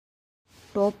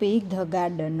Topic: The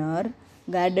gardener.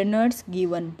 Gardener's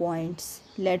given points.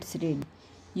 Let's read.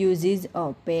 Uses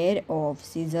a pair of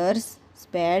scissors,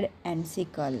 spade, and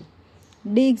sickle.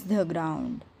 Digs the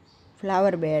ground.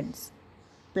 Flower beds.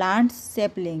 Plants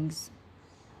saplings.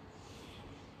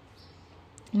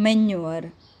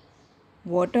 Manure.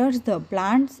 Waters the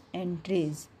plants and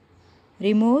trees.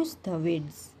 Removes the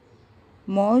weeds.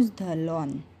 Mows the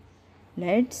lawn.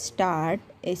 Let's start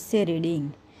essay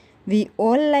reading. We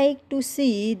all like to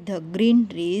see the green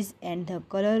trees and the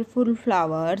colorful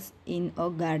flowers in a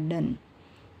garden.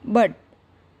 But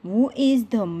who is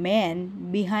the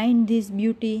man behind this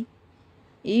beauty?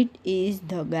 It is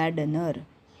the gardener.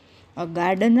 A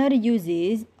gardener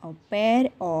uses a pair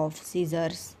of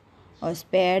scissors, a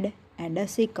spade, and a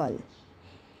sickle.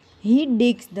 He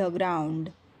digs the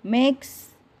ground, makes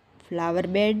flower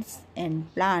beds,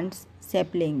 and plants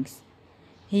saplings.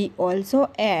 He also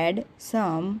adds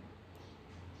some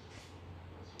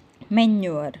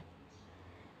manure.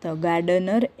 The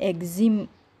gardener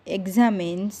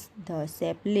examines the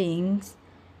saplings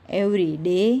every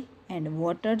day and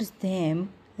waters them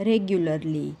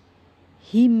regularly.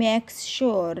 He makes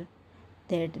sure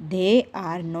that they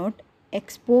are not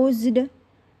exposed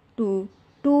to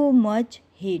too much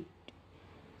heat.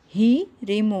 He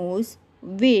removes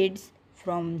weeds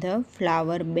from the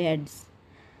flower beds.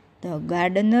 The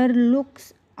gardener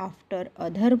looks after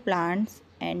other plants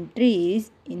and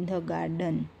trees in the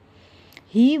garden.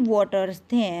 He waters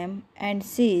them and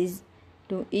sees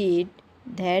to it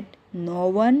that no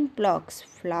one plucks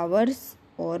flowers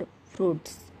or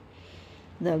fruits.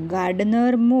 The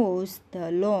gardener mows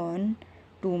the lawn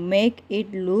to make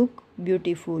it look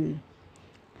beautiful.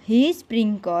 He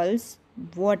sprinkles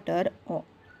water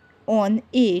on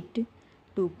it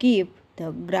to keep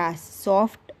the grass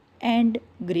soft and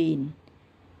green.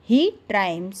 He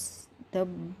trims the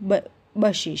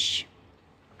bushes.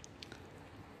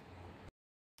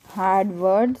 Hard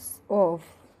words of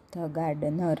the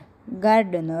gardener.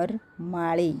 Gardener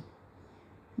Mali.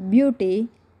 Beauty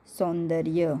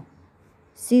सौंदर्य.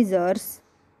 Scissors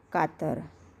कातर.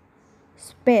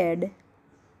 Spade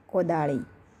कोदाळी.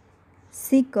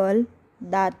 Sickle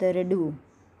દાતરડું.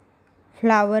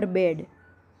 Flower bed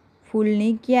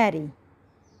ફૂલની ક્યારી.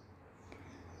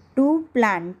 To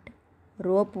plant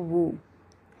રોપવું.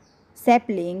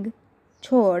 Sapling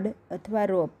છોડ અથવા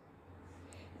રોપ.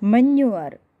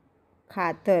 Manure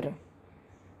ખાતર.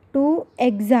 To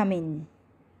examine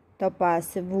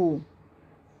તપાસવું.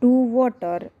 To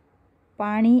water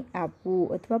પાણી આપવું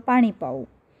અથવા પાણી પાવું.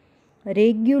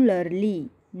 Regularly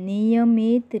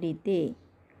નિયમિત રીતે.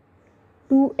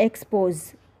 To expose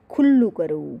ખુલ્લું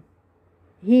કરવું.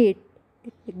 Heat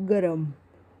ગરમ.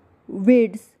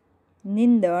 Weeds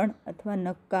નીંદણ અથવા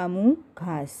નકામું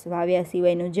ઘાસ, વાવ્યા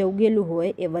સિવાયનું જે ઉગેલું હોય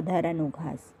એ વધારાનું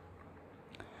ઘાસ.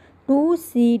 To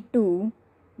see to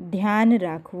ધ્યાન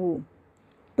રાખવું.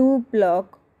 To pluck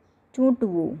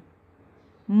ચૂંટવું.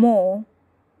 Mow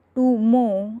to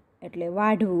mow એટલે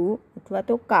વાઢવું અથવા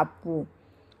તો કાપવું.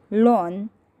 Lawn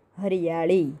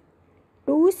હરિયાળી.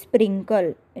 To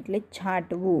sprinkle એટલે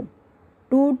છાંટવું.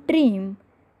 To trim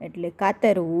એટલે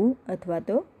કાતરવું અથવા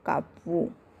તો કાપવું.